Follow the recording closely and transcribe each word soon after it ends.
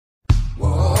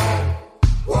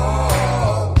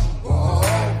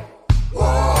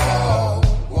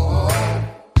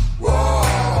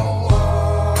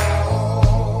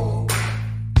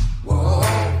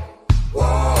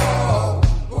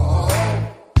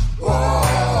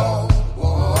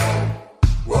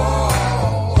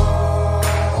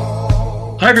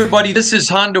Hi, everybody. This is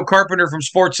Hondo Carpenter from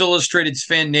Sports Illustrated's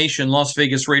Fan Nation, Las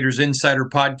Vegas Raiders Insider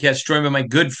Podcast, joined by my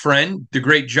good friend, the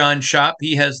great John Shop.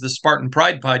 He has the Spartan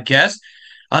Pride podcast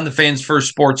on the Fans First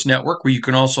Sports Network, where you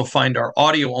can also find our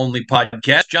audio-only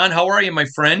podcast. John, how are you, my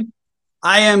friend?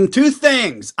 I am two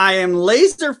things. I am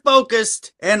laser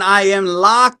focused and I am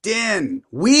locked in.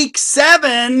 Week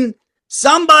 7,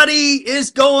 somebody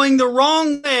is going the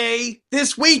wrong way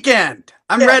this weekend.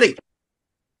 I'm ready.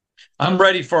 I'm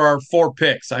ready for our 4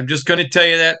 picks. I'm just going to tell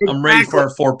you that. I'm ready for our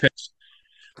 4 picks.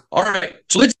 All right.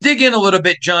 So let's dig in a little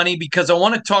bit, Johnny, because I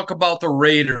want to talk about the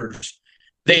Raiders.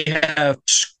 They have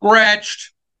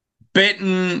scratched,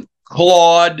 bitten,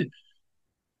 clawed,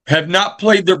 have not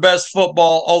played their best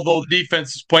football, although the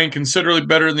defense is playing considerably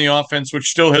better than the offense, which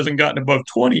still hasn't gotten above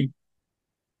 20.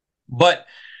 But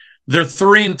they're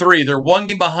 3-3. They're 1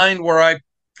 game behind where I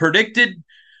predicted.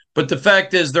 But the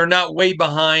fact is, they're not way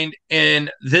behind. And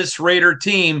this Raider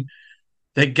team,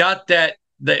 they got that.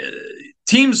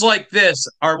 Teams like this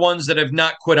are ones that have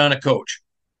not quit on a coach.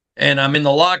 And I'm in the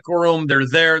locker room. They're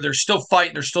there. They're still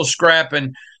fighting. They're still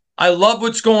scrapping. I love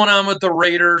what's going on with the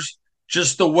Raiders,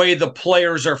 just the way the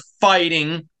players are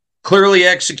fighting. Clearly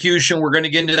execution. We're going to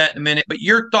get into that in a minute. But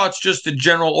your thoughts, just a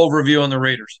general overview on the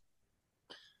Raiders.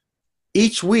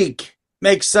 Each week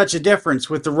makes such a difference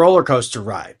with the roller coaster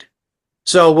ride.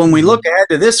 So when we look ahead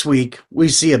to this week, we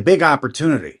see a big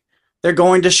opportunity. They're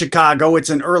going to Chicago.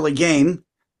 It's an early game.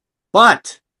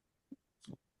 But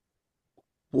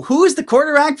who is the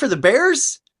quarterback for the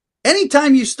Bears?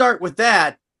 Anytime you start with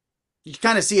that, you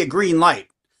kind of see a green light.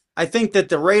 I think that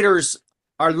the Raiders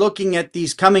are looking at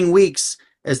these coming weeks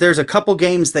as there's a couple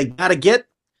games they got to get.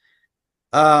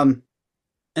 And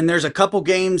there's a couple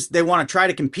games they want to try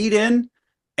to compete in.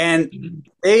 And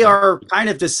they are kind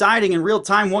of deciding in real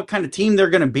time what kind of team they're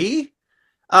going to be.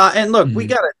 And look, we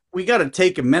gotta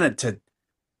take a minute to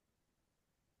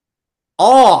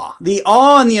the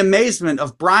awe and the amazement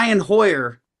of Brian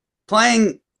Hoyer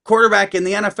playing quarterback in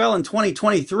the NFL in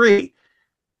 2023.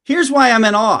 Here's why I'm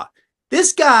in awe.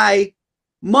 This guy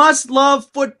must love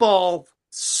football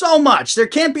so much. There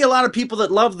can't be a lot of people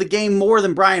that love the game more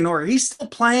than Brian Hoyer. He's still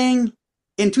playing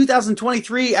in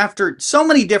 2023 after so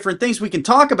many different things we can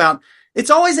talk about.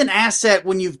 It's always an asset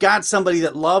when you've got somebody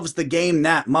that loves the game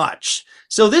that much.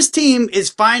 So this team is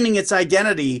finding its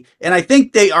identity, and I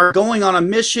think they are going on a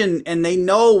mission, and they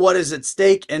know what is at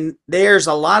stake, and there's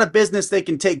a lot of business they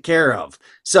can take care of.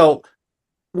 So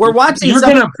we're watching. You're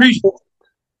going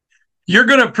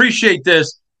to appreciate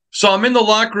this. So I'm in the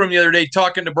locker room the other day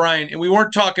talking to Brian, and we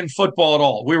weren't talking football at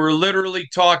all. We were literally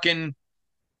talking.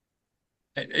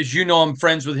 As you know, I'm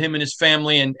friends with him and his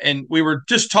family, and we were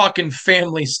just talking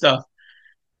family stuff.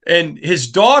 And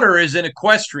his daughter is an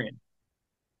equestrian.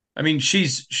 I mean,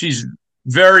 she's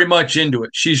very much into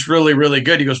it. She's really, really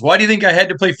good. He goes, why do you think I had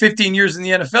to play 15 years in the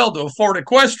NFL to afford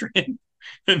equestrian?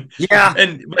 But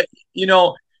you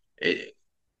know,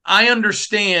 I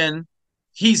understand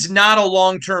he's not a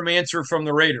long-term answer from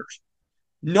the Raiders.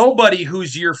 Nobody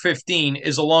who's year 15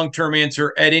 is a long-term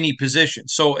answer at any position.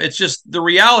 So it's just the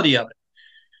reality of it.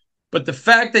 But the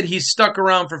fact that he's stuck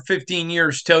around for 15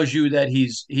 years tells you that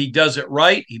he does it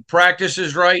right. He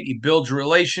practices right. He builds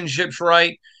relationships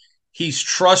right. He's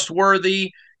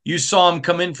trustworthy. You saw him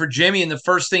come in for Jimmy, and the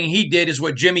first thing he did is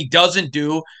what Jimmy doesn't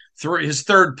do. Through his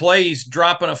third play, he's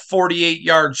dropping a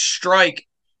 48-yard strike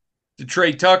to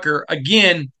Trey Tucker.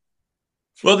 Again,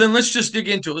 well, then let's just dig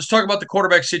into it. Let's talk about the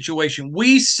quarterback situation.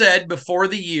 We said before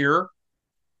the year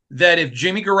that if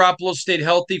Jimmy Garoppolo stayed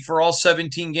healthy for all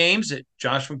 17 games, that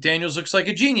Josh McDaniels looks like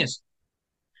a genius.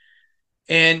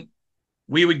 And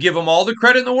we would give him all the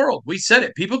credit in the world. We said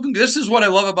it. People can. This is what I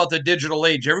love about the digital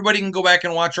age. Everybody can go back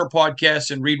and watch our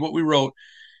podcast and read what we wrote.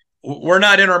 We're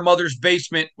not in our mother's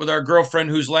basement with our girlfriend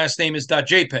whose last name is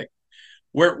 .jpeg.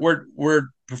 We're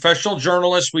professional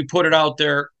journalists. We put it out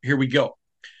there. Here we go.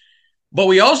 But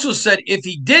we also said if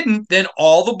he didn't, then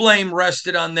all the blame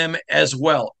rested on them as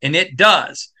well. And it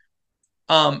does.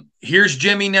 Here's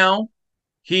Jimmy now.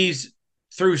 He's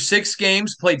through 6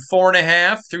 games, played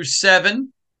 4.5, through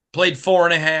 7, played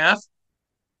 4.5.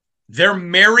 They're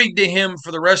married to him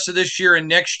for the rest of this year and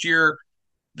next year,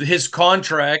 his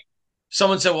contract.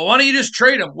 Someone said, well, why don't you just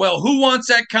trade him? Well, who wants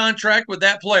that contract with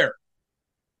that player?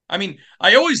 I mean,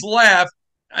 I always laugh.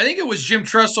 I think it was Jim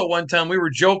Tressel one time. We were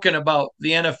joking about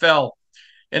the NFL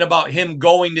and about him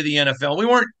going to the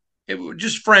NFL. It was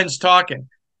just friends talking.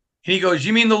 And he goes,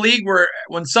 you mean the league where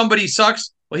when somebody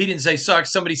sucks, well, he didn't say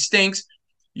sucks, somebody stinks,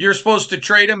 you're supposed to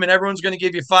trade him and everyone's going to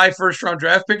give you 5 first-round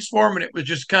draft picks for him? And it was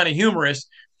just kind of humorous.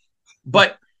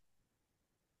 But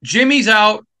Jimmy's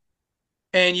out,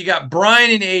 and you got Brian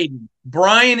and Aiden.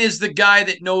 Brian is the guy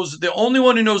that knows, the only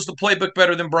one who knows the playbook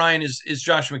better than Brian is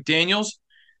Josh McDaniels.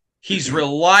 He's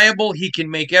reliable. He can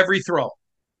make every throw.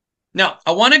 Now,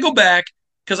 I want to go back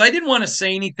because I didn't want to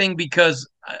say anything because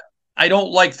I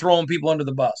don't like throwing people under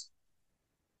the bus.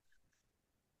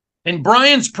 In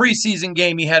Brian's preseason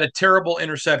game, he had a terrible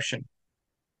interception.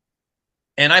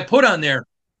 And I put on there,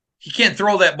 he can't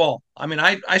throw that ball. I mean,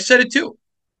 I said it too.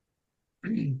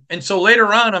 And so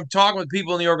later on, I'm talking with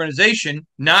people in the organization,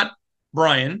 not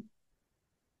Brian.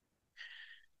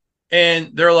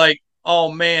 And they're like,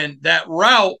 oh man, that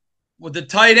route with the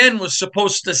tight end was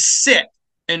supposed to sit.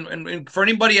 And for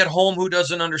anybody at home who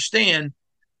doesn't understand,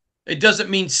 it doesn't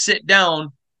mean sit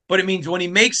down, but it means when he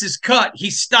makes his cut,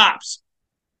 he stops.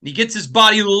 He gets his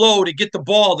body low to get the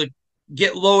ball to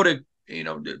get low to,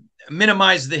 to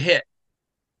minimize the hit.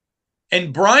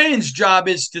 And Brian's job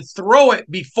is to throw it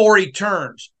before he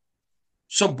turns.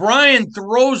 So Brian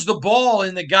throws the ball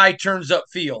and the guy turns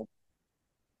upfield.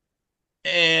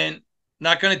 And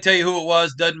not going to tell you who it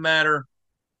was, doesn't matter.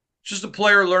 Just a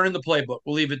player learning the playbook.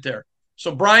 We'll leave it there.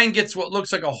 So Brian gets what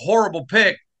looks like a horrible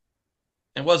pick.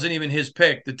 It wasn't even his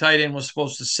pick. The tight end was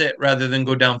supposed to sit rather than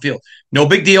go downfield. No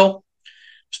big deal.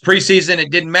 It's preseason.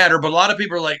 It didn't matter. But a lot of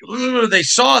people are like, they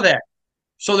saw that.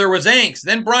 So there was angst.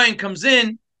 Then Brian comes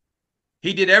in.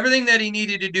 He did everything that he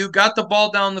needed to do, got the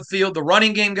ball down the field. The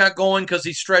running game got going because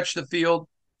he stretched the field.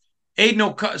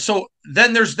 So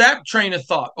then there's that train of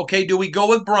thought. Okay, do we go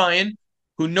with Brian,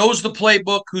 who knows the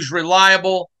playbook, who's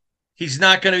reliable? He's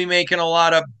not going to be making a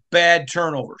lot of bad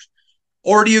turnovers.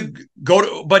 Or do you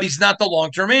but he's not the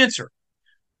long-term answer.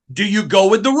 Do you go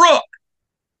with the Rook,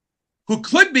 who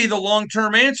could be the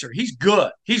long-term answer? He's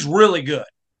good. He's really good.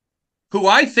 Who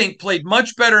I think played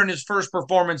much better in his first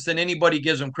performance than anybody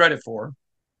gives him credit for.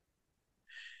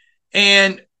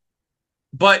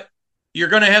 But you're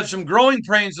going to have some growing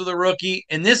pains with a rookie,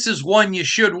 and this is one you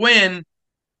should win.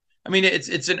 I mean,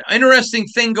 it's an interesting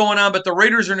thing going on, but the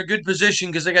Raiders are in a good position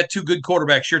because they got two good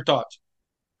quarterbacks. Your thoughts?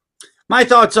 My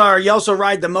thoughts are you also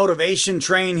ride the motivation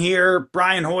train here.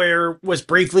 Brian Hoyer was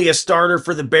briefly a starter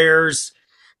for the Bears.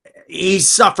 He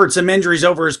suffered some injuries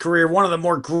over his career. One of the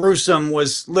more gruesome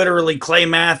was literally Clay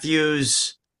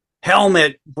Matthews'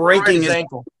 helmet breaking his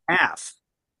ankle in half.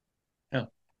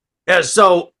 Yeah.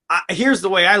 So here's the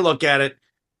way I look at it.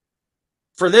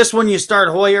 For this one, you start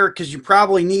Hoyer because you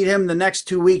probably need him the next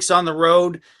 2 weeks on the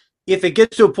road. If it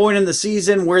gets to a point in the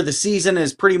season where the season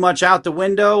is pretty much out the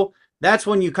window, that's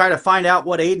when you kind of find out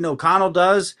what Aiden O'Connell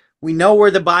does. We know where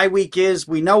the bye week is.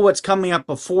 We know what's coming up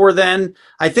before then.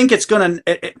 I think it's going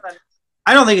to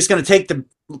I don't think it's going to take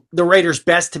the Raiders'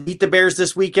 best to beat the Bears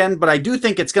this weekend, but I do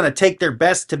think it's going to take their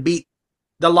best to beat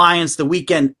the Lions the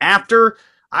weekend after.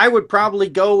 I would probably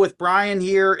go with Brian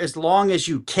here as long as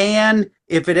you can.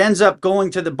 If it ends up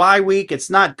going to the bye week, it's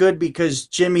not good because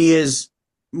Jimmy is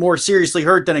more seriously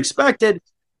hurt than expected,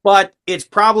 but it's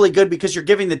probably good because you're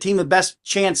giving the team the best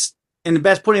chance and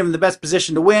putting them in the best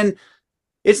position to win.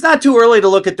 It's not too early to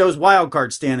look at those wild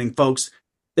card standing, folks.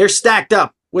 They're stacked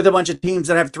up with a bunch of teams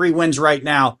that have 3 wins right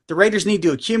now. The Raiders need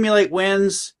to accumulate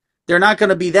wins. They're not going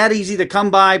to be that easy to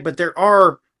come by, but there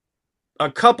are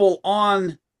a couple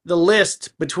on the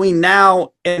list between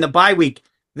now and the bye week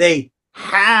they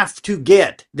have to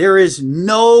get. There is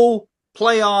no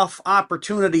playoff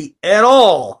opportunity at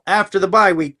all after the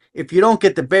bye week if you don't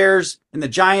get the Bears and the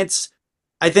Giants.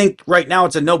 I think right now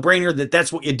it's a no-brainer that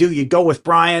that's what you do. You go with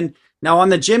Brian. Now on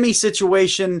the Jimmy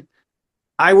situation,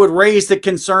 I would raise the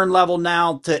concern level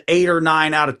now to 8 or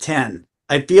 9 out of 10.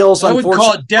 I would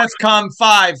call it DEFCON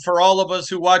 5 for all of us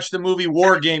who watched the movie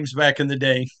War Games back in the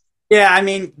day. Yeah, I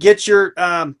mean, get your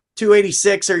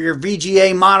 286 or your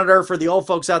VGA monitor for the old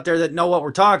folks out there that know what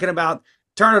we're talking about.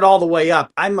 Turn it all the way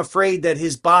up. I'm afraid that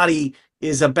his body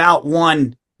is about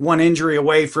one injury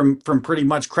away from pretty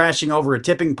much crashing over a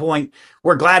tipping point.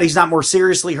 We're glad he's not more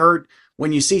seriously hurt.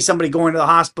 When you see somebody going to the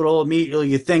hospital, immediately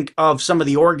you think of some of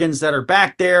the organs that are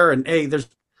back there, and hey,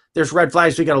 there's red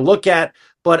flags we got to look at.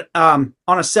 But on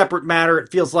a separate matter,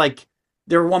 it feels like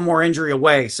they're one more injury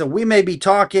away. So we may be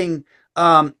talking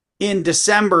in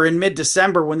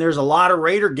mid-December, when there's a lot of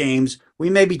Raider games,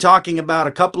 we may be talking about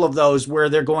a couple of those where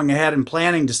they're going ahead and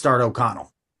planning to start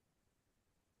O'Connell.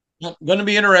 Going to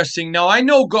be interesting. Now, I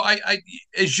know,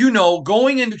 as you know,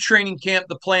 going into training camp,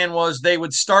 the plan was they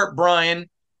would start Brian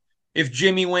if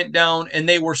Jimmy went down, and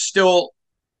they were still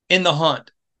in the hunt.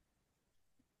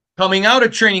 Coming out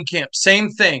of training camp, same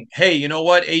thing. Hey, you know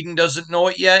what? Aiden doesn't know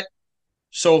it yet.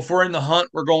 So if we're in the hunt,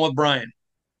 we're going with Brian.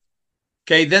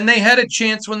 Okay, then they had a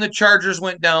chance when the Chargers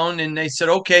went down, and they said,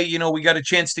 okay, we got a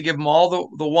chance to give them all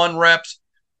the 1 reps.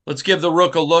 Let's give the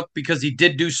Rook a look because he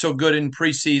did do so good in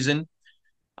preseason.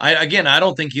 I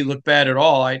don't think he looked bad at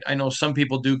all. I know some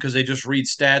people do because they just read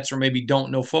stats or maybe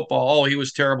don't know football. Oh, he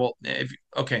was terrible.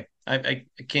 Okay, I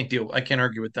can't deal. I can't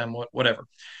argue with them. Whatever.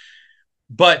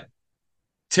 But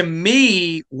to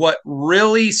me, what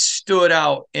really stood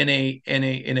out in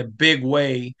a big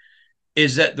way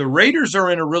is that the Raiders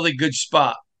are in a really good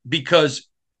spot because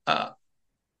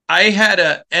I had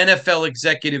a NFL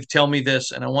executive tell me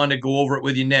this, and I wanted to go over it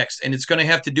with you next, and it's going to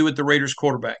have to do with the Raiders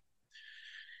quarterback.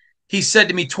 He said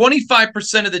to me,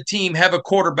 25% of the team have a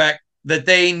quarterback that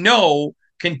they know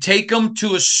can take them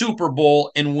to a Super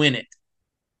Bowl and win it.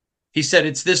 He said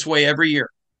it's this way every year.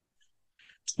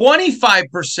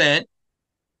 25%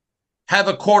 have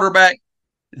a quarterback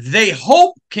they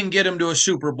hope can get them to a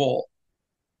Super Bowl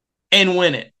and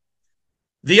win it.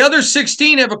 The other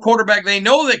 16 have a quarterback they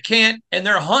know that can't, and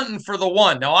they're hunting for the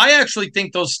one. Now, I actually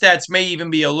think those stats may even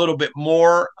be a little bit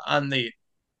more on the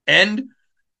end.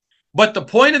 But the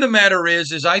point of the matter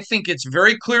is I think it's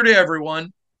very clear to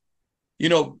everyone, you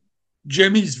know,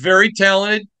 Jimmy's very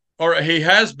talented, or he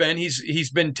has been.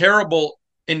 He's been terrible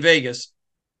in Vegas.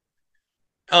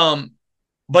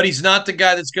 But he's not the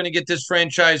guy that's going to get this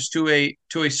franchise to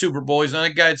a Super Bowl. He's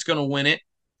not a guy that's going to win it.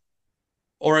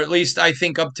 Or at least I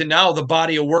think up to now, the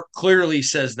body of work clearly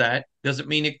says that. Doesn't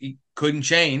mean it couldn't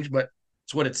change, but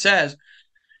it's what it says.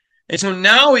 And so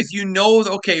now if you know,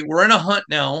 okay, we're in a hunt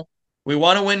now. We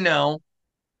want to win now.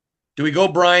 Do we go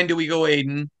Brian? Do we go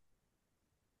Aiden?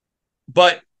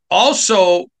 But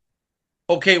also,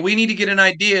 okay, we need to get an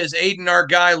idea. Is Aiden our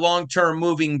guy long-term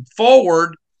moving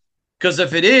forward? Because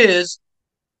if it is,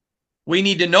 we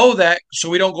need to know that so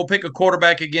we don't go pick a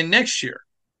quarterback again next year.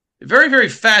 Very, very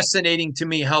fascinating to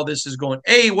me how this is going.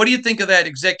 What do you think of that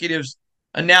executive's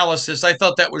analysis? I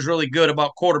thought that was really good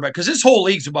about quarterback because this whole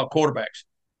league's about quarterbacks.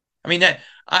 I mean, it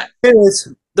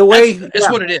is the way that's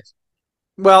what it is.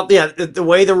 Well, yeah, the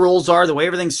way the rules are, the way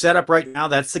everything's set up right now,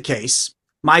 that's the case.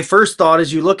 My first thought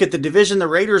is you look at the division the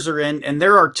Raiders are in, and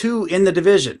there are two in the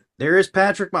division. There is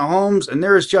Patrick Mahomes, and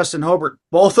there is Justin Herbert.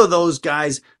 Both of those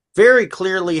guys very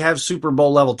clearly have Super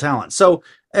Bowl level talent. So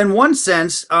in one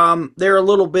sense, they're a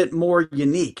little bit more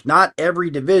unique. Not every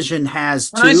division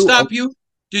has two. Can I stop you?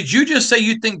 Did you just say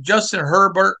you think Justin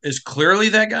Herbert is clearly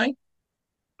that guy?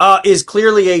 Is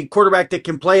clearly a quarterback that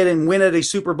can play it and win at a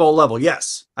Super Bowl level.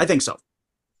 Yes, I think so.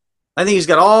 I think he's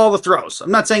got all the throws.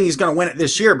 I'm not saying he's going to win it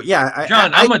this year, but yeah.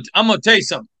 John, I'm going to tell you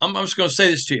something. I'm just going to say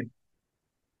this to you.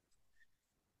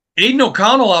 Aiden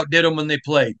O'Connell outdid him when they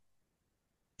played.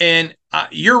 And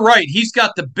you're right. He's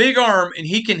got the big arm, and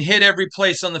he can hit every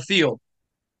place on the field.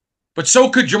 But so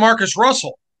could Jamarcus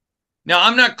Russell. Now,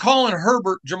 I'm not calling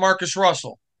Herbert Jamarcus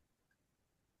Russell.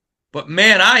 But,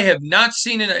 man, I have not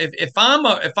seen it. If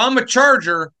I'm a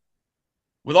Charger,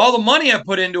 with all the money I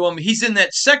put into him, he's in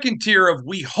that second tier of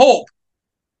we hope,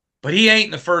 but he ain't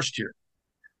in the first tier.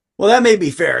 Well, that may be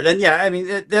fair. Then, yeah, I mean,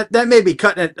 that may be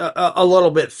cutting it a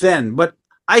little bit thin. But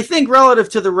I think relative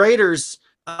to the Raiders,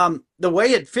 the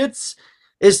way it fits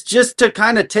is just to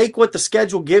kind of take what the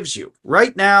schedule gives you.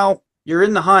 Right now, you're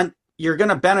in the hunt. You're going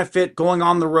to benefit going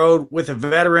on the road with a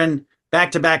veteran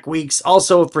back-to-back weeks.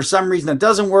 Also, if for some reason it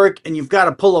doesn't work and you've got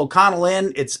to pull O'Connell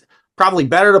in, it's probably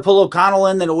better to pull O'Connell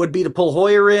in than it would be to pull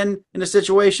Hoyer in a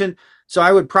situation. So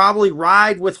I would probably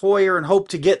ride with Hoyer and hope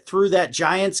to get through that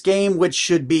Giants game, which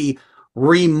should be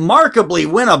remarkably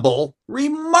winnable.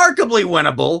 Remarkably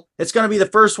winnable. It's going to be the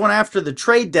first one after the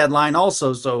trade deadline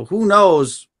also, so who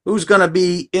knows who's going to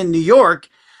be in New York.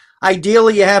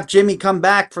 Ideally, you have Jimmy come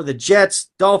back for the Jets,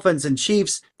 Dolphins, and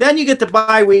Chiefs. Then you get the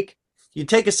bye week. You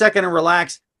take a second and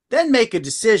relax, then make a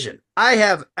decision. I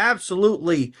have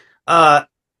absolutely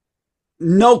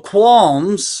no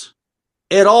qualms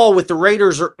at all with the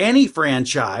Raiders or any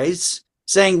franchise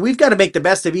saying we've got to make the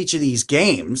best of each of these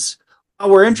games.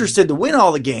 We're interested to win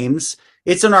all the games.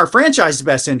 It's in our franchise's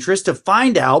best interest to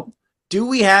find out, do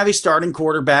we have a starting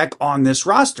quarterback on this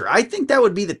roster? I think that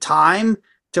would be the time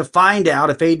to find out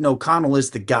if Aiden O'Connell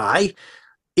is the guy.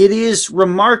 It is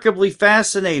remarkably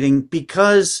fascinating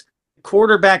because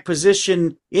quarterback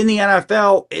position in the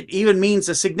NFL, it even means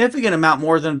a significant amount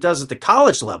more than it does at the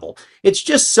college level. It's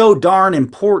just so darn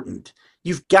important.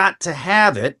 You've got to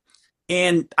have it.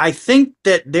 And I think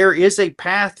that there is a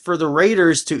path for the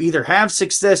Raiders to either have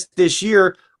success this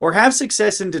year or have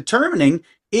success in determining,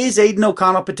 is Aiden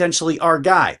O'Connell potentially our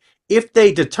guy? If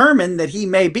they determine that he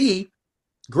may be,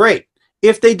 great.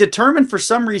 If they determine for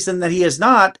some reason that he is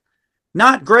not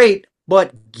great,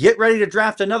 but get ready to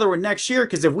draft another one next year,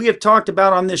 because if we have talked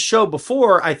about on this show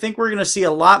before, I think we're going to see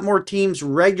a lot more teams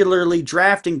regularly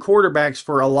drafting quarterbacks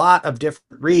for a lot of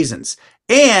different reasons.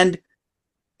 And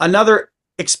another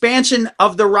expansion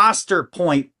of the roster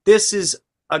point. This is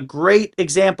a great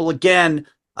example again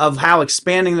of how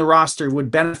expanding the roster would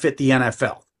benefit the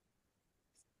NFL.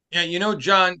 Yeah,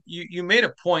 John, you made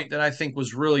a point that I think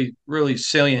was really, really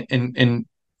salient, and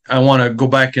I want to go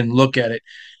back and look at it.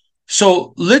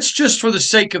 So let's just, for the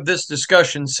sake of this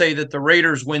discussion, say that the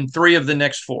Raiders win 3 of the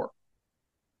next 4.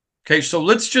 Okay, so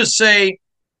let's just say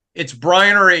it's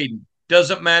Brian or Aiden,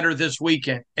 doesn't matter this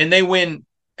weekend, and they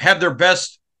have their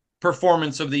best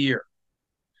performance of the year.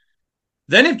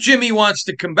 Then if Jimmy wants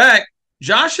to come back,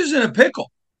 Josh is in a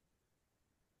pickle,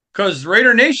 because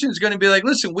Raider Nation is going to be like,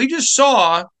 listen, we just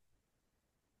saw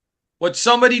what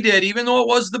somebody did, even though it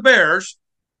was the Bears.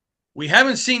 We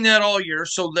haven't seen that all year.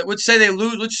 So let's say they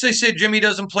lose. Let's say Jimmy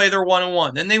doesn't play their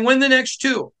 1-1. Then they win the next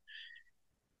 2.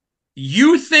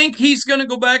 You think he's going to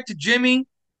go back to Jimmy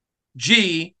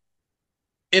G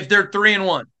if they're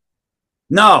 3-1?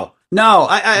 No.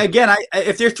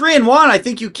 If they're 3-1, I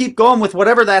think you keep going with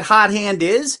whatever that hot hand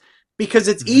is, because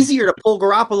it's easier to pull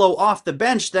Garoppolo off the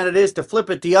bench than it is to flip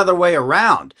it the other way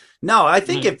around. No, I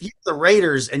think if you're the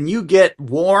Raiders and you get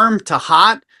warm to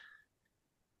hot,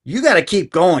 you got to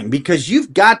keep going, because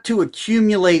you've got to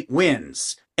accumulate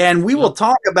wins. And we will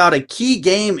talk about a key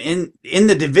game in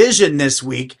the division this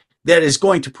week that is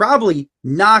going to probably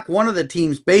knock one of the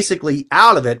teams basically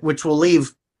out of it, which will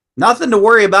leave nothing to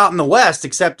worry about in the West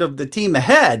except of the team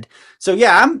ahead. So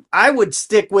yeah, I would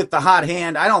stick with the hot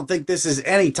hand. I don't think this is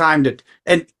any time to,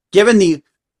 and given the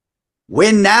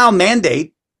win now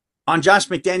mandate on Josh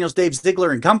McDaniels, Dave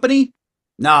Ziegler and company,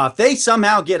 no, if they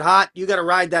somehow get hot, you got to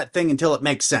ride that thing until it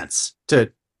makes sense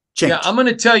to change. Yeah, I'm going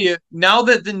to tell you, now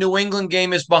that the New England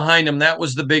game is behind them, that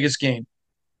was the biggest game.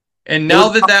 And now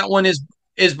that one is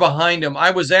behind them,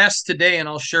 I was asked today, and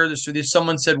I'll share this with you.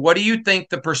 Someone said, what do you think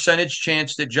the percentage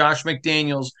chance that Josh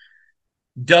McDaniels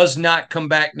does not come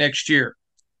back next year?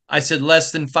 I said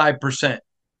less than 5%.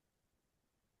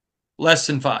 Less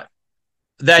than 5%.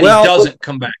 That he doesn't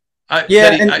come back.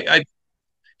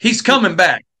 He's coming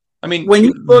back. I mean, when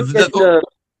you look at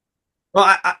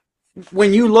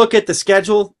when you look at the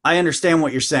schedule, I understand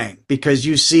what you're saying, because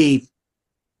you see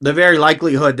the very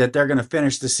likelihood that they're going to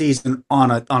finish the season on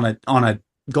a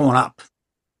going up.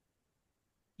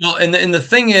 Well, and the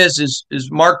thing is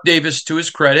Mark Davis, to his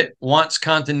credit, wants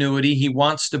continuity. He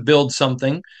wants to build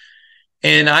something,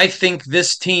 and I think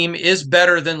this team is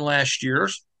better than last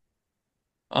year's.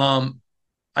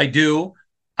 I do.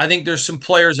 I think there's some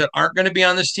players that aren't going to be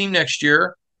on this team next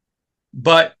year,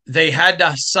 but they had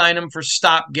to sign them for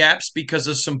stop gaps because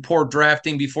of some poor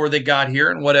drafting before they got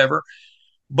here and whatever.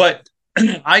 But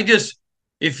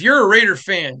if you're a Raider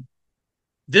fan,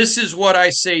 this is what I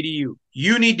say to you.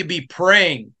 You need to be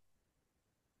praying.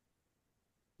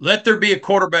 Let there be a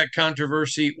quarterback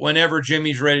controversy whenever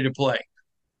Jimmy's ready to play,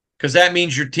 because that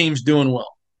means your team's doing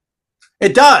well.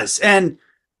 It does. And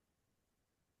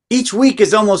each week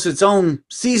is almost its own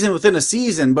season within a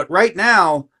season. But right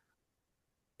now,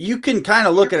 you can kind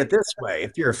of look at it this way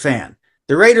if you're a fan.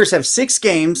 The Raiders have 6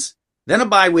 games, then a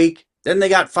bye week, then they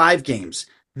got 5 games.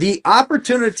 The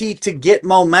opportunity to get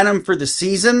momentum for the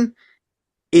season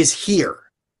is here.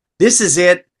 This is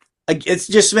it. It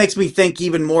just makes me think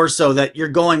even more so that you're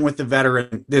going with the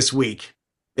veteran this week.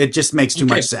 It just makes too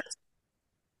much sense.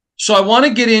 So I want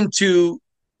to get into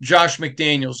Josh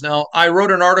McDaniels. Now, I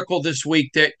wrote an article this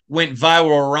week that went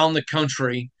viral around the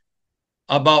country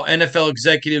about NFL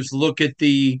executives look at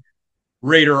the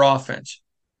Raider offense.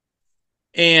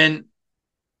 And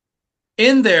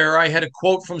in there, I had a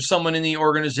quote from someone in the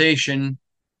organization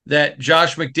that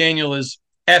Josh McDaniel is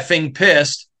effing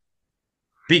pissed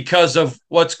because of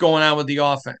what's going on with the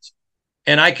offense.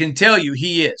 And I can tell you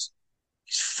he is.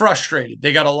 He's frustrated.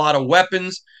 They got a lot of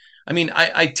weapons. I mean,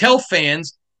 I tell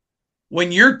fans,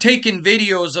 when you're taking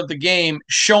videos of the game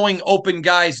showing open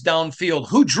guys downfield,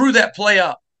 who drew that play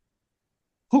up?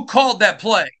 Who called that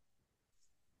play?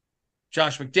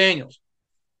 Josh McDaniels.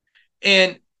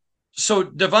 And so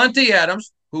Davante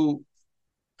Adams, who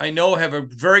I know have a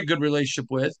very good relationship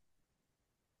with,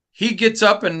 he gets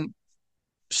up and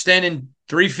standing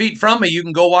 3 feet from me. You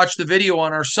can go watch the video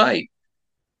on our site.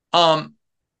 And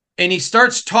he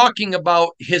starts talking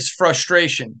about his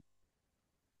frustration.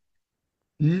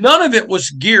 None of it was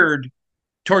geared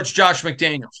towards Josh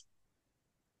McDaniels.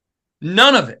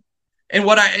 None of it.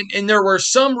 And there were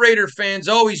some Raider fans,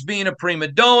 he's being a prima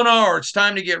donna, or it's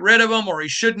time to get rid of him, or he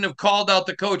shouldn't have called out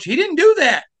the coach. He didn't do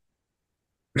that.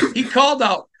 He called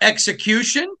out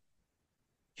execution.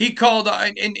 He called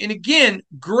out, and again,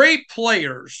 great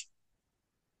players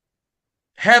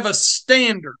have a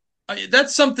standard.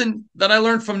 That's something that I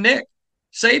learned from Nick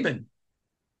Saban.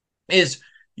 Is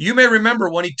you may remember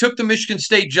when he took the Michigan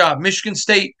State job. Michigan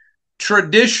State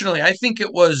traditionally, I think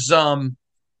it was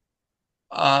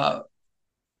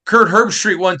Kurt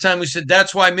Herbstreit one time. We said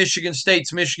that's why Michigan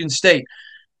State's Michigan State,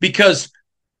 because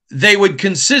they would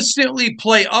consistently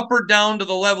play up or down to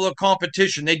the level of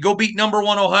competition. They'd go beat number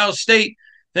one Ohio State,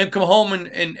 then come home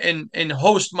and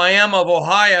host Miami of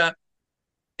Ohio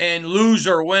and lose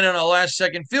or win on a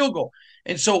last-second field goal.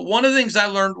 And so one of the things I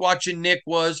learned watching Nick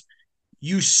was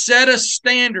you set a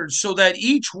standard so that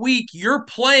each week you're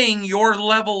playing your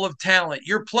level of talent.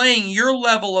 You're playing your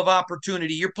level of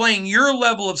opportunity. You're playing your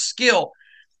level of skill.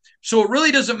 So it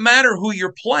really doesn't matter who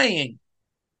you're playing.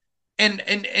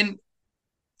 And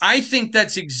I think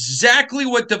that's exactly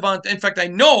what Davante, in fact, I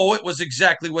know it was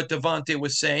exactly what Davante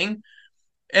was saying.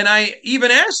 And I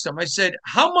even asked him, I said,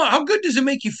 how good does it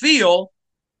make you feel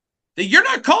that you're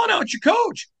not calling out your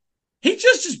coach? He's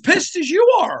just as pissed as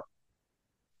you are.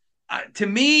 To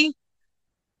me,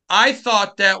 I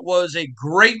thought that was a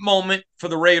great moment for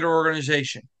the Raider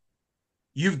organization.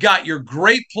 You've got your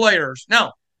great players.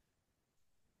 Now,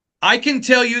 I can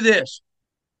tell you this.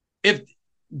 If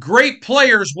great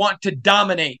players want to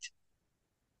dominate,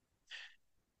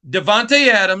 Davante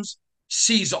Adams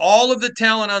sees all of the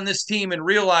talent on this team and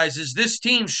realizes this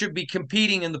team should be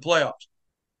competing in the playoffs.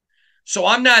 So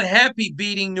I'm not happy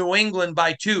beating New England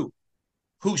by 2,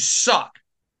 who suck.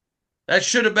 That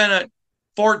should have been a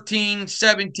 14,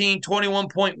 17,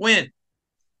 21-point win.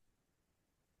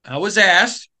 I was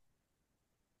asked,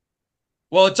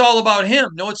 well, it's all about him.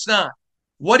 No, it's not.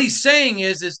 What he's saying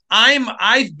is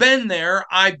I've been there.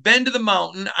 I've been to the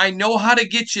mountain. I know how to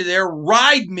get you there.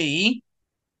 Ride me.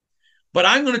 But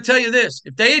I'm going to tell you this.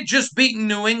 If they had just beaten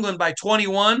New England by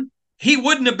 21, he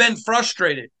wouldn't have been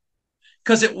frustrated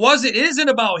because it isn't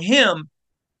about him.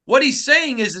 What he's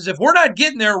saying is if we're not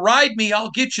getting there, ride me,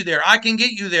 I'll get you there. I can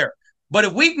get you there. But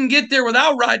if we can get there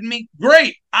without riding me,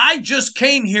 great. I just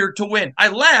came here to win. I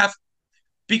laugh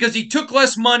because he took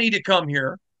less money to come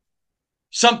here,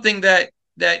 something that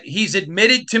he's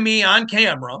admitted to me on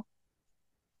camera.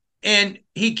 And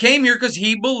he came here because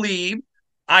he believed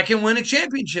I can win a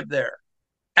championship there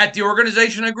at the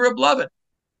organization I grew up loving.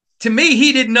 To me,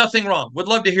 he did nothing wrong. Would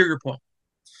love to hear your point.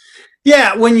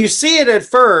 Yeah, when you see it at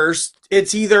first,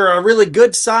 it's either a really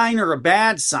good sign or a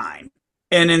bad sign.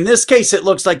 And in this case, it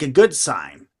looks like a good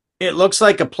sign. It looks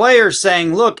like a player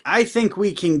saying, look, I think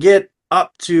we can get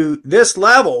up to this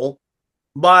level,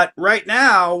 but right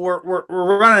now we're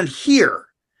running here.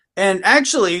 And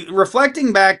actually,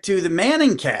 reflecting back to the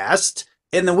Manning cast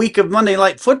in the week of Monday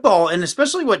Night Football, and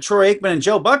especially what Troy Aikman and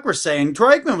Joe Buck were saying,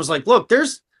 Troy Aikman was like, look,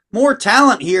 there's more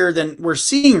talent here than we're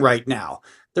seeing right now.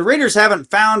 The Raiders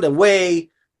haven't found a way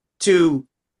to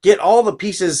get all the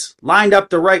pieces lined up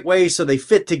the right way so they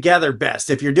fit together best.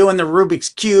 If you're doing the Rubik's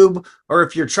Cube or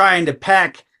if you're trying to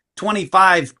pack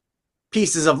 25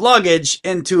 pieces of luggage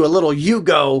into a little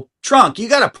Yugo trunk, you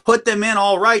got to put them in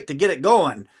all right to get it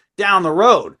going down the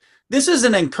road. This is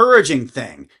an encouraging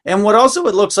thing. And what also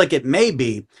it looks like it may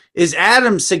be is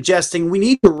Adams suggesting we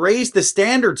need to raise the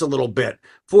standards a little bit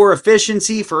for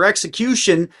efficiency, for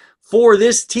execution, for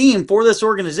this team, for this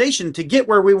organization to get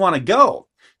where we want to go.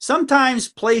 Sometimes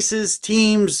places,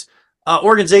 teams,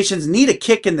 organizations need a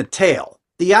kick in the tail.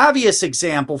 The obvious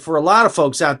example for a lot of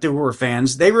folks out there who are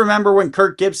fans, they remember when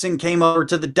Kirk Gibson came over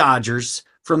to the Dodgers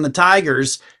from the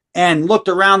Tigers and looked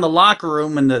around the locker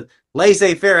room and the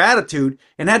laissez-faire attitude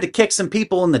and had to kick some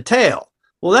people in the tail.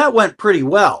 Well, that went pretty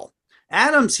well.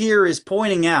 Adams here is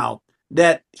pointing out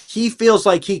that he feels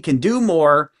like he can do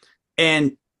more,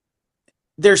 and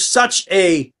there's such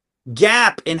a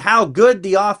gap in how good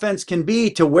the offense can be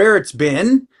to where it's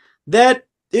been that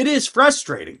it is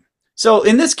frustrating. So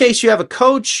in this case, you have a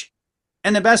coach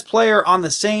and the best player on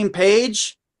the same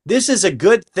page. This is a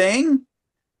good thing.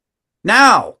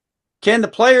 Now, can the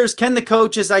players, can the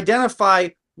coaches identify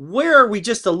where are we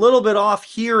just a little bit off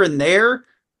here and there?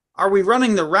 Are we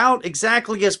running the route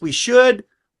exactly as we should?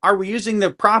 Are we using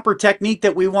the proper technique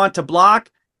that we want to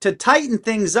block to tighten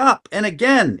things up? And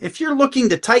again, if you're looking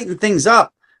to tighten things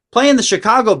up, playing the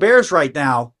Chicago Bears right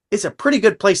now is a pretty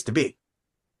good place to be.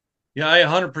 Yeah, I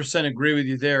 100% agree with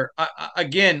you there.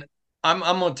 I'm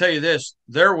going to tell you this.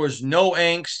 There was no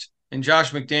angst in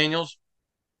Josh McDaniels,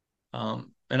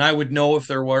 and I would know if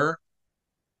there were.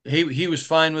 He was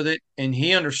fine with it, and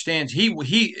he understands.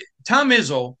 Tom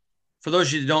Izzo, for those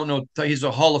of you that don't know, he's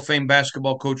a Hall of Fame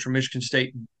basketball coach from Michigan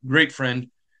State, great friend.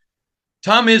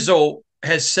 Tom Izzo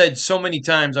has said so many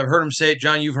times, I've heard him say it,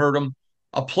 John, you've heard him,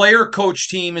 a player-coach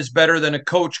team is better than a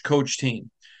coach-coach team.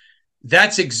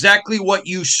 That's exactly what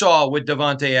you saw with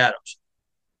Davante Adams.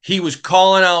 He was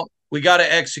calling out, we got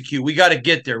to execute. We got to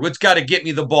get there. It's got to get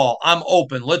me the ball. I'm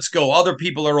open. Let's go. Other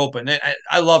people are open.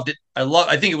 I loved it.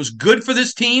 I think it was good for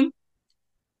this team.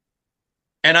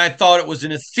 And I thought it was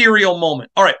an ethereal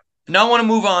moment. All right, now I want to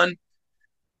move on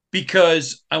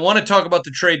because I want to talk about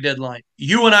the trade deadline.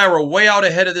 You and I were way out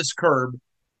ahead of this curve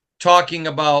talking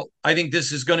about, I think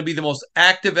this is going to be the most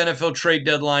active NFL trade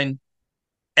deadline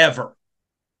ever.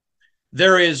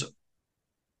 There is,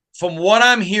 from what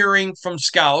I'm hearing from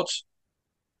scouts,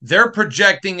 they're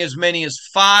projecting as many as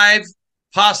 5,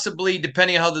 possibly,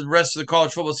 depending on how the rest of the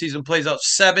college football season plays out,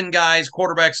 7 guys,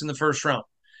 quarterbacks in the first round.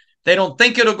 They don't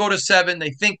think it'll go to 7.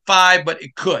 They think 5, but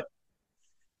it could.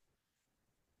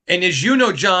 And as you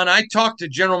know, John, I talk to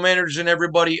general managers and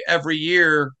everybody every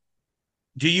year.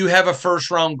 Do you have a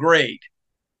first round grade?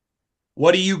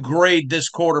 What do you grade this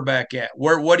quarterback at?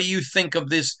 What do you think of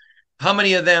this? How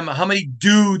many of them, how many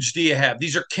dudes do you have?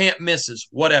 These are can't misses,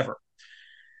 whatever.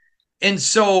 And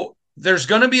so there's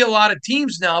going to be a lot of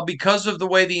teams now because of the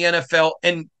way the NFL,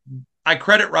 and I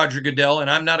credit Roger Goodell, and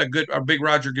I'm not a big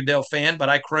Roger Goodell fan, but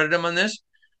I credit him on this,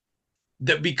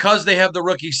 that because they have the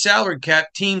rookie salary cap,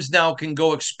 teams now can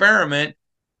go experiment.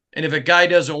 And if a guy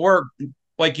doesn't work,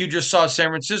 like you just saw San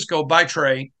Francisco by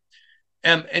Trey,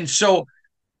 and so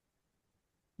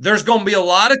there's going to be a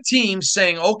lot of teams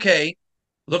saying, okay,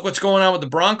 look what's going on with the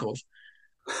Broncos.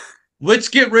 Let's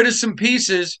get rid of some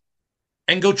pieces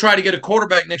and go try to get a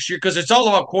quarterback next year because it's all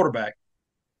about quarterback.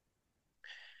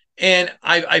 And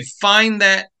I find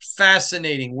that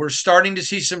fascinating. We're starting to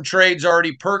see some trades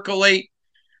already percolate.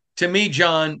 To me,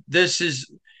 John, this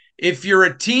is, if you're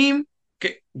a team,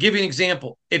 give you an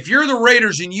example. If you're the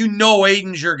Raiders and you know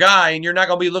Aiden's your guy and you're not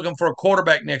going to be looking for a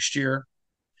quarterback next year,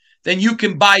 then you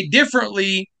can buy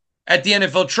differently at the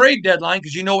NFL trade deadline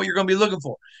because you know what you're going to be looking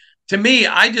for. To me,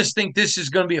 I just think this is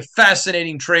going to be a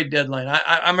fascinating trade deadline.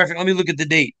 Let me look at the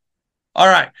date. All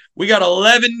right. We got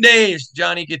 11 days,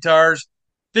 Johnny Guitars.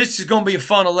 This is going to be a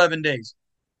fun 11 days.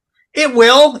 It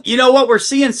will. You know, what we're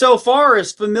seeing so far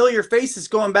is familiar faces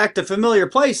going back to familiar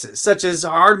places, such as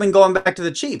Hardman going back to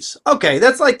the Chiefs. Okay,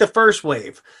 that's like the first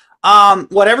wave.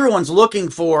 What everyone's looking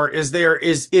for is there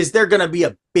going to be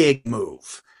a big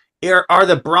move? Are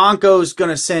the Broncos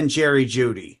going to send Jerry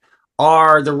Jeudy?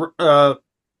 Are the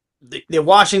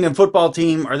Washington football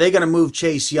team, are they going to move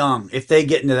Chase Young if they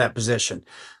get into that position?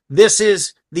 This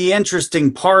is the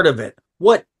interesting part of it.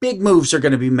 What big moves are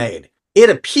going to be made? It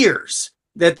appears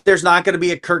that there's not going to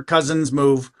be a Kirk Cousins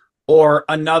move or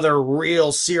another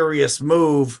real serious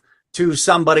move to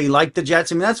somebody like the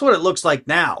Jets. I mean, that's what it looks like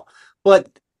now. But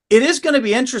it is going to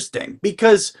be interesting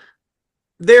because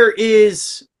there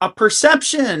is a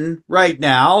perception right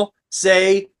now,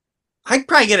 say, I'd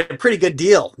probably get a pretty good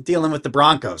deal dealing with the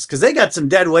Broncos because they got some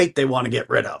dead weight they want to get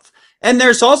rid of. And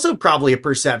there's also probably a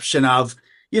perception of,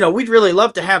 we'd really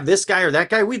love to have this guy or that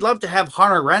guy. We'd love to have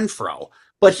Hunter Renfrow,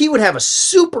 but he would have a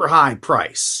super high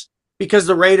price because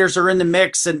the Raiders are in the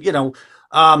mix. And,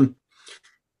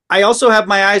 I also have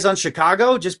my eyes on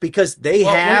Chicago just because they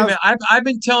have. I've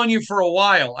been telling you for a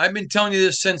while. I've been telling you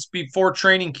this since before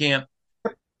training camp.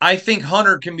 I think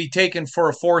Hunter can be taken for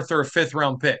a 4th or a 5th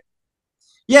round pick.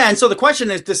 Yeah, and so the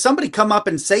question is, does somebody come up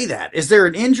and say that? Is there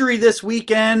an injury this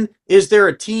weekend? Is there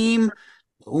a team?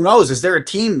 Who knows? Is there a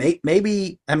team?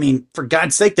 Maybe, I mean, for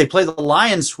God's sake, they play the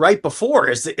Lions right before.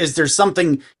 Is there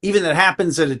something even that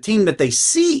happens at a team that they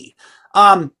see?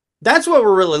 That's what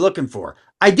we're really looking for.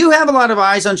 I do have a lot of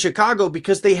eyes on Chicago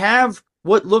because they have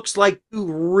what looks like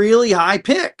 2 really high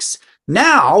picks.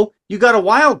 Now, you got a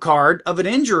wild card of an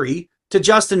injury to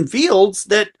Justin Fields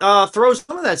that throws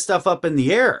some of that stuff up in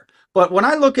the air. But when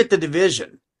I look at the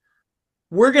division,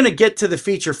 we're going to get to the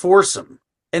feature foursome.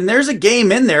 And there's a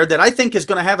game in there that I think is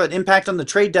going to have an impact on the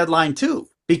trade deadline too.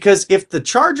 Because if the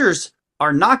Chargers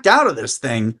are knocked out of this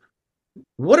thing,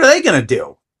 what are they going to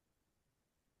do?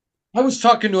 I was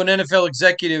talking to an NFL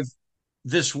executive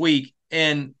this week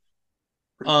and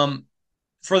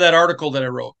for that article that I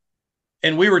wrote.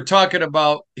 And we were talking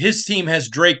about his team has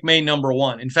Drake May number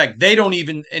 1. In fact, they don't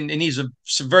even, and he's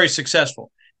very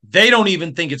successful. They don't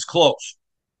even think it's close.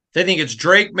 They think it's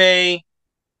Drake May,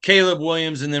 Caleb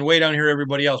Williams, and then way down here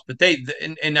everybody else. But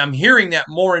and I'm hearing that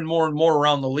more and more and more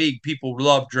around the league. People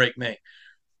love Drake May.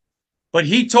 But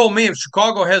he told me if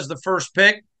Chicago has the first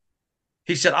pick,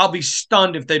 he said, I'll be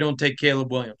stunned if they don't take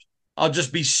Caleb Williams. I'll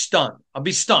just be stunned. I'll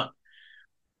be stunned.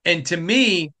 And to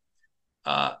me,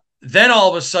 then all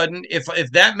of a sudden,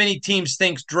 if that many teams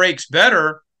thinks Drake's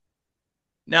better,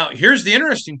 now here's the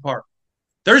interesting part.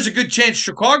 There's a good chance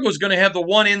Chicago is going to have the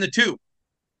 1 and the 2.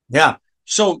 Yeah.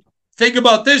 So think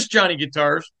about this, Johnny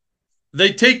Guitars.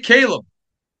 They take Caleb.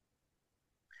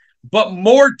 But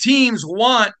more teams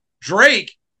want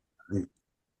Drake.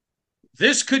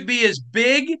 This could be as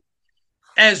big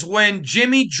as when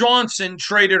Jimmy Johnson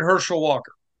traded Herschel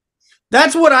Walker.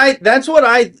 That's what I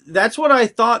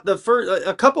thought the first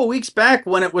a couple weeks back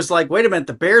when it was like, wait a minute,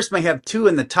 the Bears may have two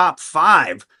in the top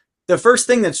five. The first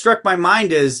thing that struck my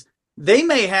mind is they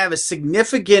may have a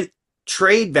significant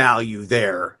trade value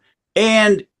there.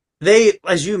 And they,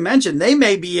 as you mentioned, they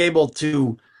may be able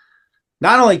to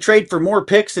not only trade for more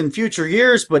picks in future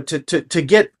years, but to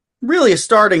get really a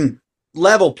starting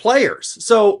level players.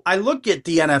 So I look at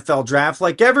the NFL draft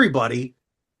like everybody,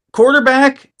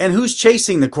 quarterback and who's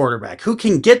chasing the quarterback, who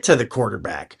can get to the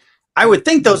quarterback. I would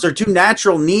think those are two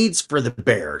natural needs for the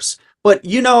Bears. But,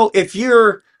 if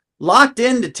you're locked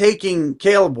into taking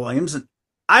Caleb Williams,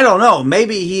 I don't know,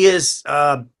 maybe he is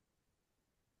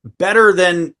better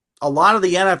than a lot of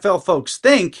the NFL folks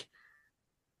think.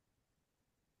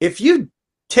 If you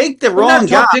take the wrong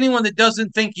guy, to anyone that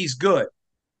doesn't think he's good.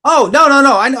 Oh, no.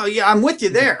 I know. Yeah, I'm with you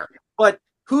there. But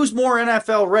who's more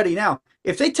NFL ready now?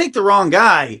 If they take the wrong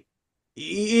guy,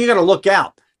 you got to look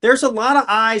out. There's a lot of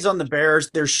eyes on the Bears.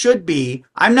 There should be.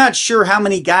 I'm not sure how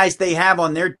many guys they have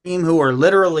on their team who are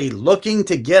literally looking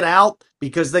to get out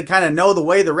because they kind of know the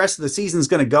way the rest of the season's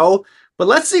going to go. But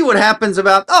let's see what happens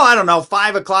about,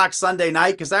 5 o'clock Sunday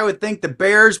night, because I would think the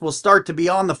Bears will start to be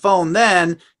on the phone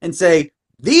then and say,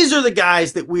 these are the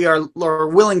guys that we are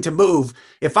willing to move.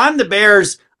 If I'm the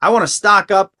Bears, I want to stock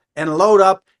up and load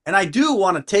up, and I do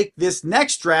want to take this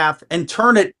next draft and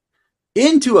turn it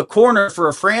into a corner for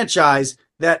a franchise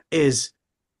that is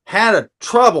had a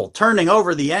trouble turning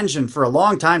over the engine for a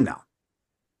long time now.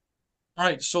 All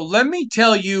right, so let me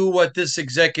tell you what this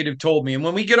executive told me, and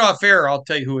when we get off air, I'll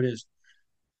tell you who it is.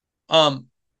 I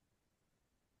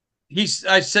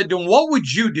said to him, "What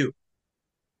would you do?"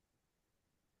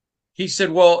 He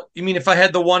said, "Well, you mean if I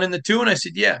had the 1 and the 2?" And I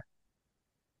said, "Yeah."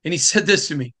 And he said this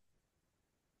to me.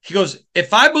 He goes,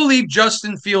 "If I believe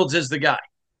Justin Fields is the guy,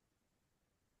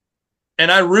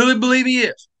 and I really believe he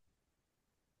is,"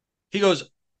 he goes,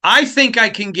 "I think I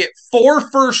can get 4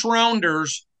 first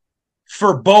rounders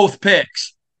for both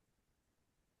picks."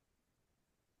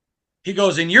 He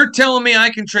goes, "And you're telling me I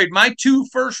can trade my 2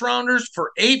 first rounders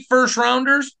for 8 first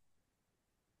rounders?"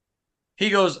 He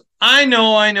goes, I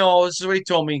know. This is what he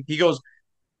told me. He goes,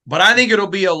 "But I think it'll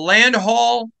be a land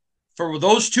haul for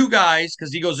those 2 guys,"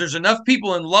 because he goes, "There's enough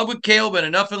people in love with Caleb and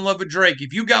enough in love with Drake.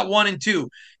 If you got 1 and 2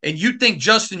 and you think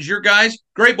Justin's your guys,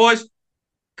 great, boys.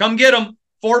 Come get them.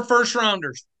 4 first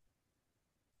rounders."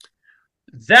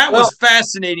 That was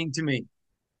fascinating to me.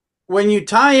 When you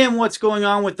tie in what's going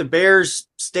on with the Bears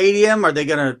stadium, are they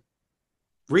going to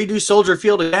redo Soldier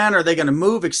Field again? Are they going to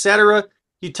move, etc.?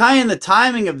 You tie in the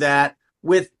timing of that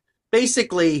with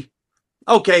basically,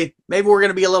 okay, maybe we're going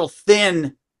to be a little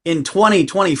thin in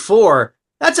 2024.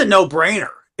 That's a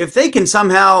no-brainer. If they can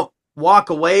somehow walk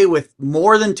away with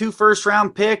more than 2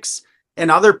 first-round picks and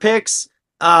other picks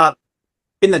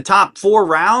in the top 4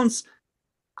 rounds,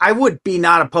 I would be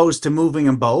not opposed to moving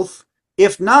them both.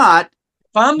 If not,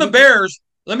 if I'm the Bears,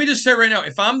 let me just say right now,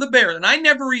 if I'm the Bears, and I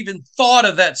never even thought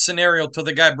of that scenario till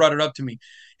the guy brought it up to me.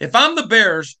 If I'm the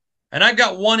Bears and I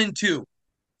got 1 and 2,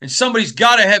 and somebody's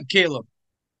got to have Caleb,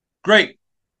 great.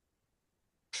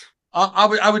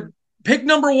 I would pick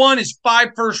number 1 is 5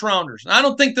 first rounders. And I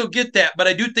don't think they'll get that, but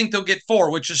I do think they'll get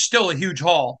 4, which is still a huge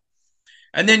haul.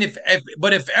 And then if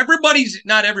everybody's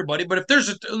not everybody, but if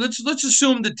there's let's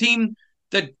assume the team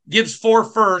that gives 4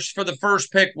 first for the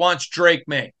first pick wants Drake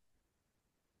May.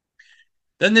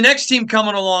 Then the next team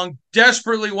coming along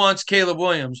desperately wants Caleb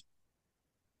Williams.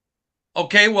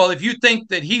 Okay, well, if you think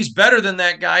that he's better than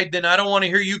that guy, then I don't want to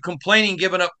hear you complaining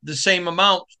giving up the same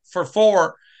amount for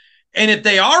 4. And if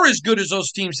they are as good as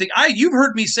those teams think, you've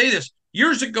heard me say this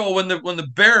years ago when the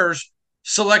Bears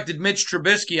selected Mitch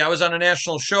Trubisky. I was on a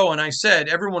national show and I said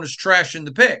everyone is trashing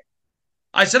the pick.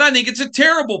 I said I think it's a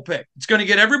terrible pick. It's going to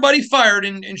get everybody fired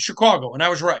in Chicago, and I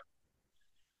was right.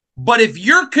 But if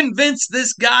you're convinced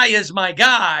this guy is my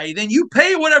guy, then you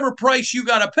pay whatever price you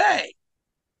got to pay.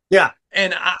 Yeah.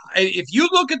 And if you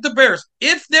look at the Bears,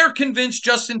 if they're convinced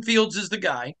Justin Fields is the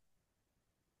guy,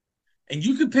 and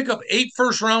you can pick up 8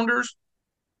 first rounders,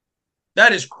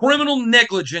 that is criminal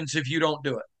negligence if you don't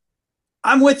do it.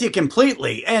 I'm with you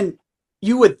completely. And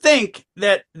you would think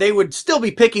that they would still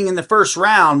be picking in the first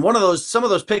round. Some of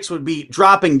those picks would be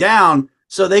dropping down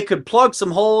so they could plug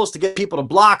some holes to get people to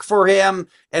block for him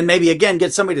and maybe, again,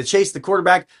 get somebody to chase the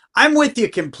quarterback. I'm with you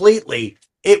completely.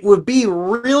 It would be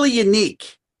really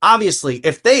unique. Obviously,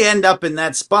 if they end up in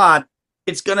that spot,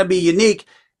 it's going to be unique.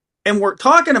 And we're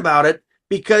talking about it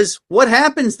because what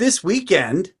happens this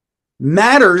weekend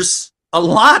matters a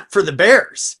lot for the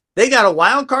Bears. They got a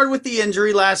wild card with the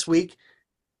injury last week.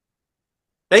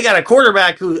 They got a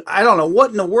quarterback who, I don't know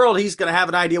what in the world he's going to have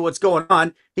an idea what's going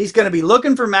on. He's going to be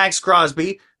looking for Max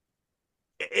Crosby.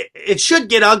 it should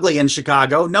get ugly in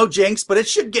Chicago. No jinx, but it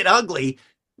should get ugly.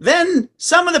 Then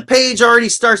some of the page already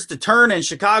starts to turn in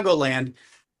Chicagoland.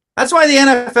 That's why the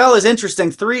NFL is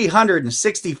interesting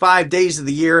 365 days of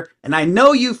the year. And I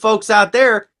know you folks out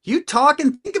there, you talk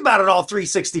and think about it all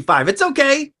 365. It's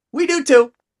okay. We do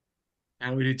too.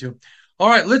 And we do too. All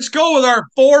right, let's go with our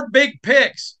 4 big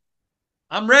picks.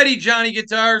 I'm ready, Johnny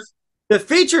Guitars. The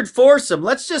featured foursome,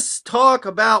 let's just talk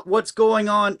about what's going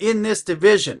on in this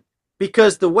division.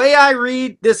 Because the way I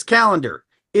read this calendar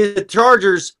is the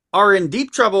Chargers are in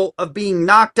deep trouble of being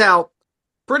knocked out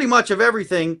pretty much of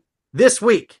everything this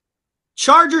week.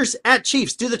 Chargers at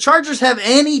Chiefs. Do the Chargers have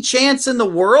any chance in the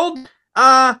world?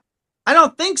 I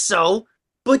don't think so.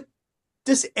 But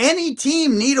does any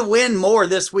team need a win more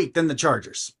this week than the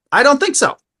Chargers? I don't think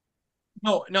so.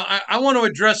 No, I want to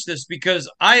address this because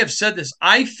I have said this.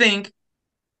 I think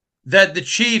that the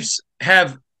Chiefs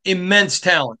have immense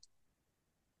talent.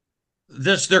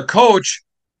 Their coach.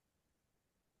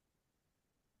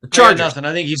 The Chargers. Nothing.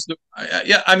 I think he's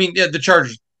the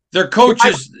Chargers. Their coach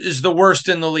is the worst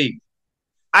in the league.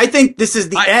 I think this is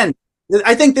the end.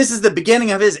 I think this is the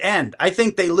beginning of his end. I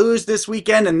think they lose this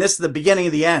weekend, and this is the beginning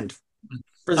of the end.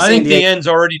 I think the end's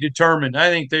already determined. I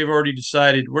think they've already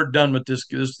decided we're done with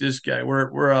this guy.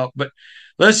 We're out. But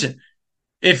listen,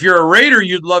 if you're a Raider,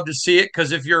 you'd love to see it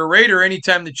because if you're a Raider,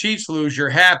 anytime the Chiefs lose, you're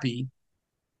happy.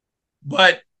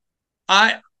 But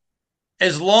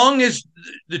as long as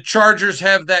the Chargers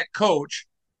have that coach,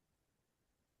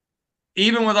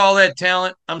 even with all that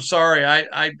talent, I'm sorry,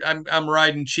 I'm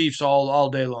riding Chiefs all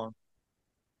day long.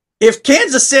 If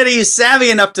Kansas City is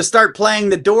savvy enough to start playing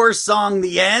the Doors song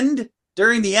 "The End"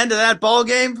 during the end of that ball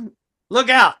game, look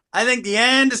out. I think the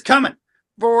end is coming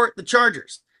for the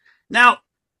Chargers. Now,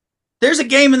 there's a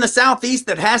game in the Southeast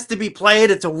that has to be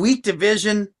played. It's a weak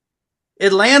division.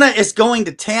 Atlanta is going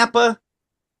to Tampa.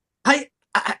 I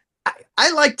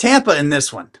like Tampa in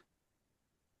this one.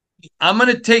 I'm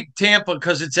going to take Tampa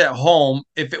because it's at home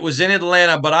if it was in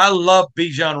Atlanta, but I love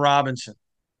Bijan Robinson.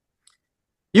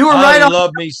 You were right. I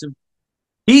love me some.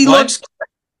 He looks.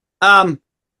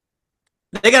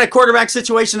 They got a quarterback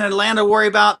situation in Atlanta to worry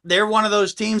about. They're one of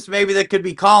those teams maybe that could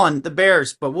be calling the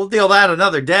Bears, but we'll deal that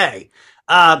another day.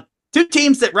 2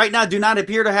 teams that right now do not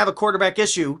appear to have a quarterback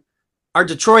issue are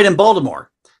Detroit and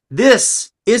Baltimore.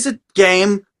 This is a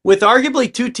game with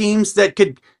arguably 2 teams that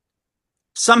could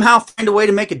somehow find a way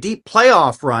to make a deep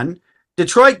playoff run.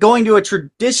 Detroit going to a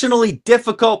traditionally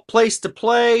difficult place to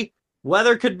play.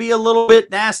 Weather could be a little bit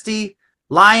nasty.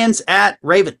 Lions at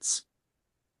Ravens.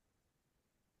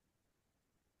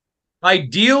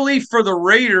 Ideally for the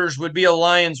Raiders would be a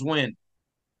Lions win.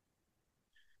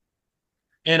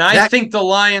 And I think the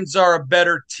Lions are a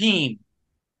better team.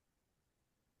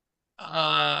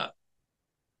 I'm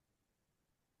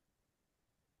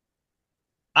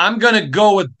going to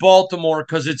go with Baltimore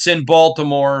because it's in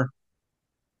Baltimore.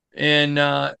 And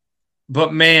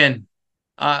but man,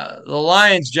 the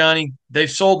Lions, Johnny, they've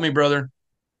sold me, brother.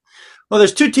 Well,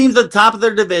 there's 2 teams at the top of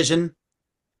their division.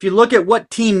 If you look at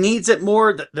what team needs it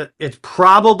more, it's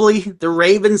probably the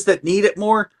Ravens that need it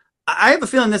more. I have a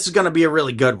feeling this is going to be a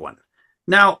really good one.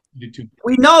 Now,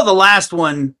 we know the last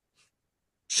one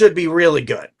should be really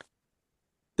good.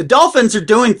 The Dolphins are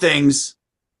doing things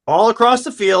all across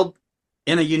the field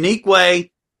in a unique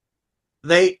way.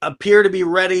 They appear to be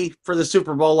ready for the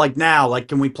Super Bowl like now. Like,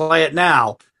 can we play it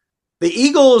now? The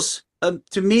Eagles,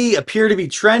 to me, appear to be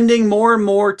trending more and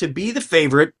more to be the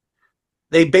favorite.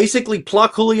 They basically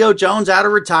pluck Julio Jones out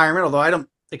of retirement, although I don't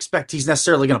expect he's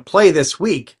necessarily going to play this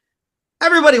week.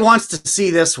 Everybody wants to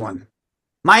see this one.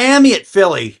 Miami at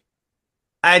Philly.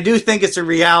 I do think it's a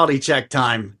reality check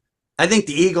time. I think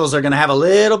the Eagles are going to have a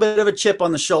little bit of a chip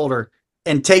on the shoulder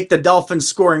and take the Dolphins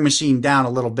scoring machine down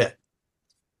a little bit.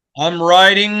 I'm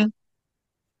riding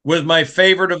with my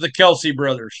favorite of the Kelsey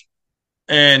brothers.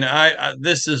 And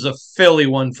this is a Philly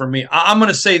one for me. I'm going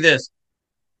to say this.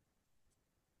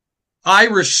 I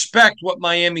respect what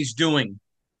Miami's doing.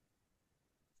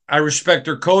 I respect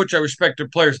their coach. I respect their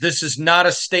players. This is not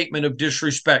a statement of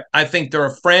disrespect. I think they're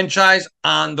a franchise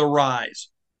on the rise.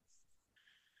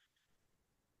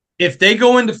 If they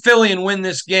go into Philly and win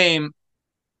this game,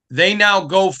 they now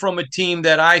go from a team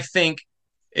that I think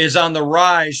is on the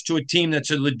rise to a team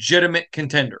that's a legitimate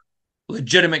contender.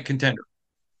 Legitimate contender.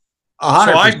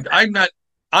 100%. So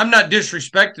I'm not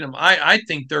disrespecting them. I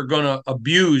think they're going to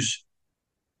abuse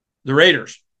the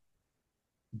Raiders.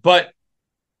 But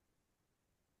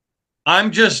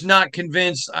I'm just not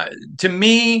convinced. To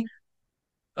me,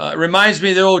 it reminds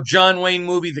me of the old John Wayne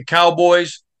movie, The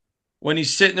Cowboys, when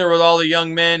he's sitting there with all the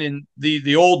young men and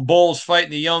the old bull's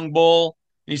fighting the young bull.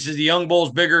 He says the young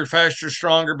bull's bigger, faster,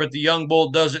 stronger, but the young bull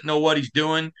doesn't know what he's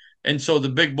doing, and so the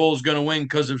big bull's going to win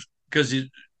because his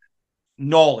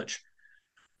knowledge.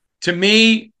 To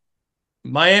me,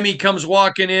 Miami comes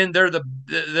walking in. They're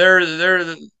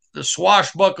the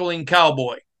swashbuckling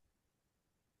cowboy,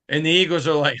 and the Eagles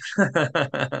are like,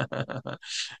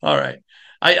 all right.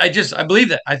 I believe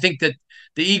that. I think that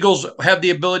the Eagles have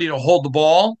the ability to hold the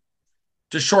ball,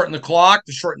 to shorten the clock,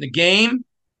 to shorten the game.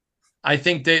 I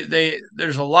think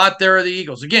there's a lot there of the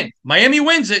Eagles. Again, Miami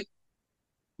wins it.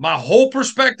 My whole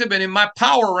perspective and in my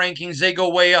power rankings, they go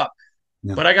way up.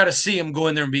 Yeah. But I got to see them go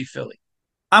in there and beat Philly.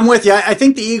 I'm with you. I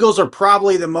think the Eagles are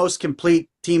probably the most complete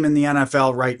team in the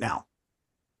NFL right now.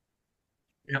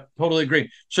 Yep, totally agree.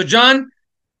 So, John,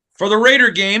 for the Raider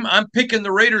game, I'm picking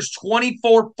the Raiders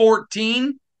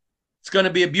 24-14. It's going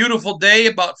to be a beautiful day,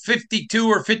 about 52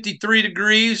 or 53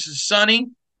 degrees, sunny,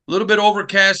 a little bit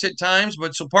overcast at times,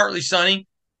 but so partly sunny.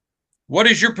 What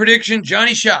is your prediction,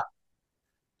 Johnny Shop?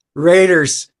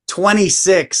 Raiders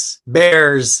 26,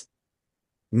 Bears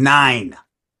 9.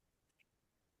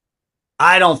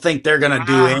 I don't think they're going to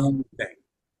do anything.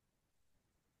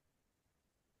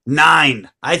 9.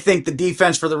 I think the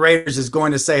defense for the Raiders is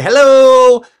going to say,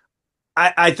 hello.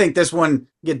 I think this one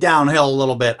get downhill a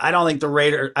little bit. I don't think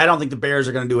the Bears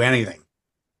are going to do anything.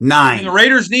 9. And the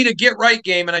Raiders need a get-right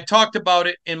game, and I talked about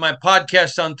it in my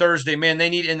podcast on Thursday. Man, they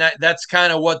need, and that's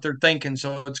kind of what they're thinking,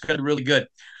 so it's going to be really good.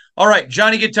 All right,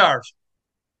 Johnny Guitars.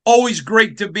 Always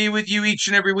great to be with you each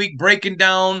and every week, breaking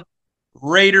down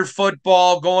Raider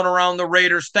football, going around the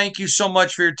Raiders. Thank you so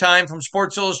much for your time. From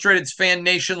Sports Illustrated's Fan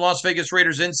Nation, Las Vegas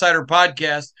Raiders Insider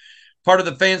Podcast, part of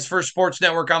the Fans First Sports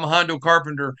Network. I'm Hondo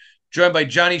Carpenter, joined by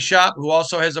Johnny Shop, who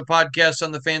also has a podcast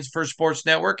on the Fans First Sports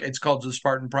Network. It's called the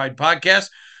Spartan Pride Podcast.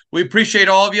 We appreciate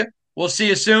all of you. We'll see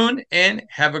you soon, and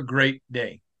have a great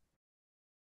day.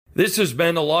 This has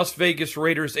been a Las Vegas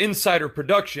Raiders Insider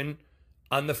production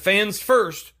on the Fans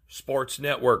First Sports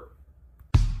Network.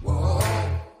 Whoa.